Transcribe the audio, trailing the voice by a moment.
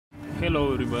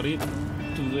Hello everybody,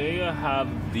 today I have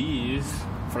this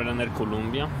Freightliner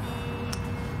Columbia.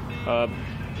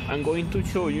 I'm going to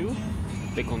show you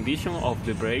the condition of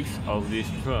the brakes of this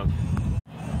truck.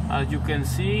 As you can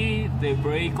see, the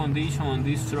brake condition on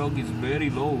this truck is very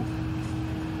low.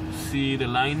 See, the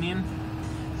lining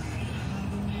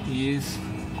is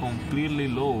completely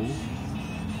low.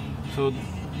 So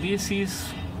this is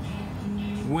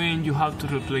when you have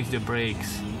to replace the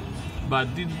brakes. But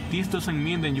this doesn't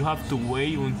mean that you have to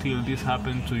wait until this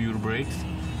happens to your brakes.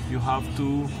 You have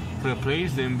to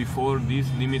replace them before this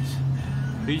limit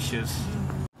reaches.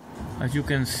 As you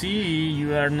can see,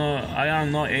 I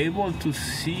am not able to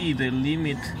see the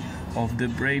limit of the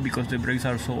brake because the brakes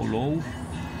are so low.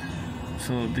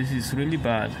 So this is really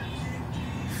bad.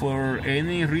 For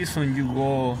any reason you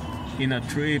go in a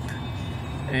trip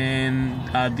and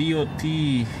a DOT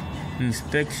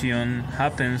inspection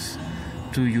happens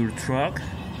to your truck,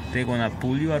 they're gonna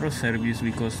pull you out of service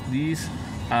because these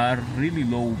are really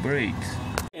low brakes.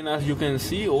 And as you can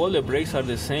see, all the brakes are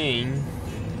the same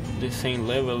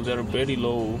level. They're very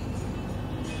low.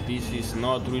 This is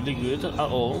not really good at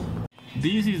all.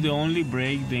 This is the only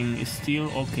brake, then it's still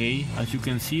okay. As you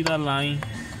can see, that line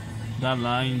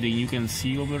then you can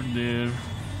see over there.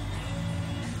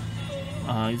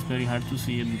 It's very hard to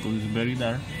see it because it's very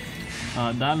dark.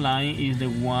 That line is the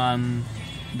one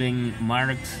then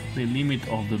marks the limit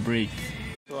of the brake.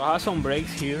 So I have some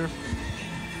brakes here.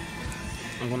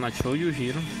 I'm gonna show you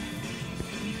here.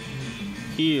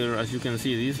 Here, as you can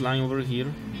see, this line over here,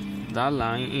 that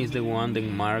line is the one that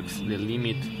marks the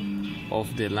limit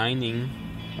of the lining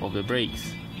of the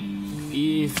brakes.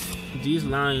 If this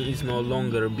line is no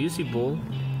longer visible,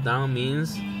 that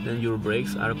means then your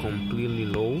brakes are completely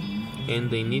low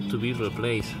and they need to be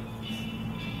replaced.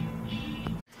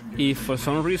 If for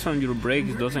some reason your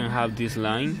brake doesn't have this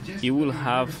line, it will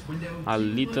have a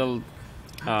little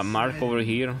mark over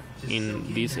here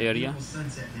in this area.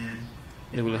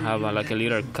 It will have like a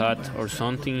little cut or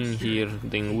something in here,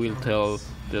 then will tell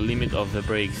the limit of the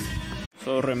brakes.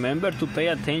 So remember to pay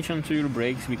attention to your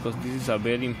brakes because this is a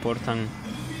very important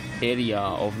area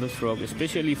of the truck,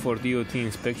 especially for DOT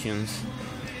inspections.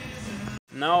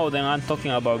 Now that I'm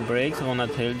talking about brakes, I'm gonna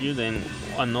tell you then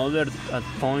another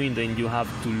point that you have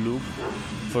to look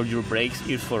for your brakes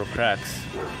is for cracks.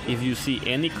 If you see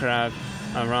any crack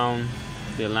around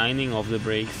the lining of the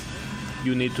brakes,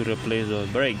 you need to replace those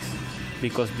brakes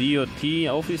because DOT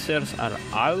officers are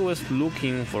always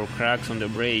looking for cracks on the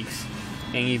brakes,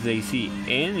 and if they see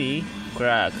any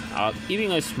crack,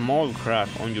 even a small crack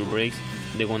on your brakes,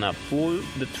 they're gonna pull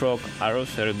the truck out of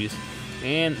service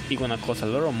and it's gonna cost a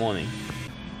lot of money.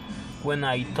 When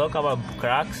I talk about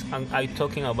cracks, I'm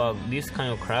talking about this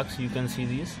kind of cracks. You can see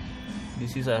this.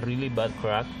 This is a really bad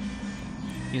crack.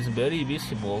 It's very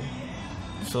visible.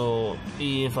 So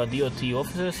if a DOT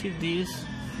officer sees this,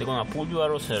 they're gonna pull you out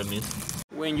of service.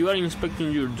 When you are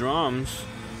inspecting your drums,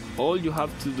 all you have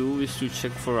to do is to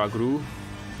check for a groove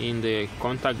in the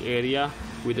contact area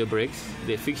with the brakes,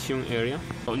 the friction area.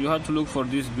 So you have to look for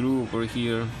this groove over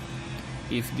here.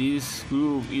 If this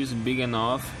groove is big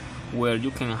enough where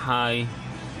you can hide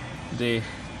the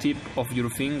tip of your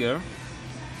finger,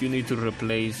 you need to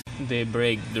replace the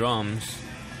brake drums.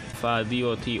 If a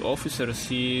DOT officer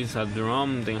sees a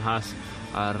drum that has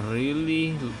a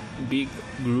really big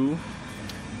groove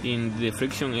in the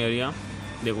friction area,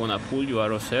 they're gonna pull you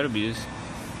out of service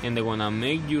and they're gonna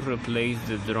make you replace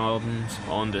the drums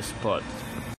on the spot,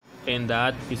 and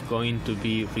that is going to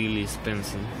be really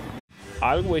expensive.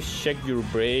 Always check your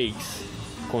brakes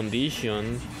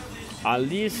condition at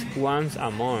least once a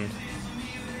month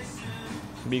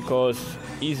because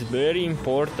it's very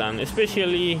important,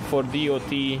 especially for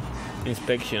DOT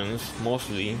inspections,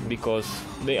 mostly because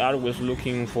they are always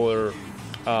looking for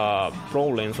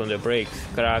problems on the brakes,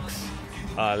 cracks,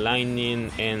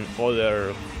 lining and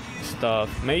other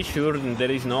stuff. Make sure there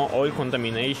is no oil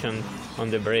contamination on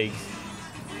the brakes.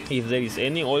 If there is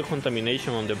any oil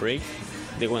contamination on the brakes,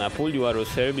 they're gonna pull you out of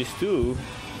service too.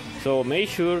 So make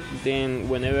sure then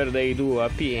whenever they do a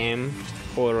PM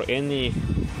or any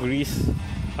grease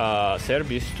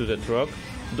service to the truck,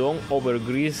 don't over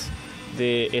grease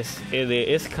the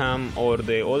S-cam or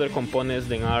the other components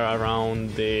that are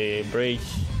around the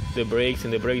brakes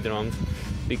and the brake drums,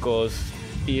 because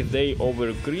if they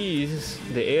over grease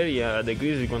the area, the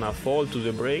grease is gonna fall to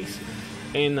the brakes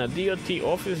and a DOT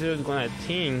officer is gonna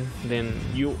think then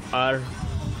you are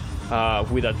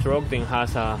with a truck that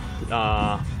has a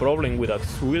problem with a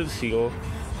wheel seal,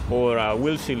 or a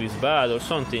wheel seal is bad or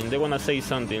something. They're gonna say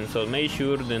something, so make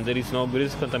sure that there is no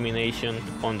grease contamination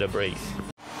on the brakes.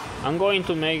 I'm going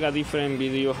to make a different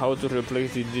video how to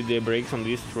replace the brakes on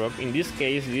this truck. In this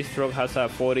case, this truck has a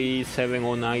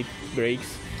 4709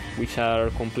 brakes, which are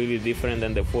completely different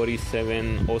than the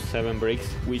 4707 brakes,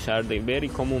 which are the very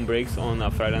common brakes on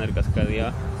a Freightliner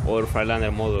Cascadia or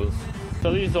Freightliner models.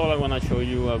 So this is all I want to show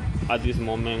you at this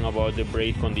moment about the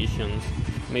brake conditions.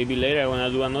 Maybe later I want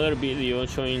to do another video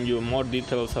showing you more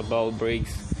details about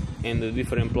brakes and the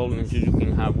different problems you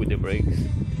can have with the brakes.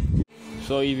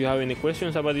 So if you have any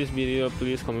questions about this video,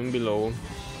 please comment below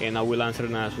and I will answer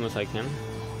them as soon as I can.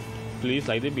 Please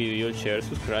like the video, share,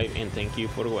 subscribe, and thank you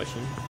for watching.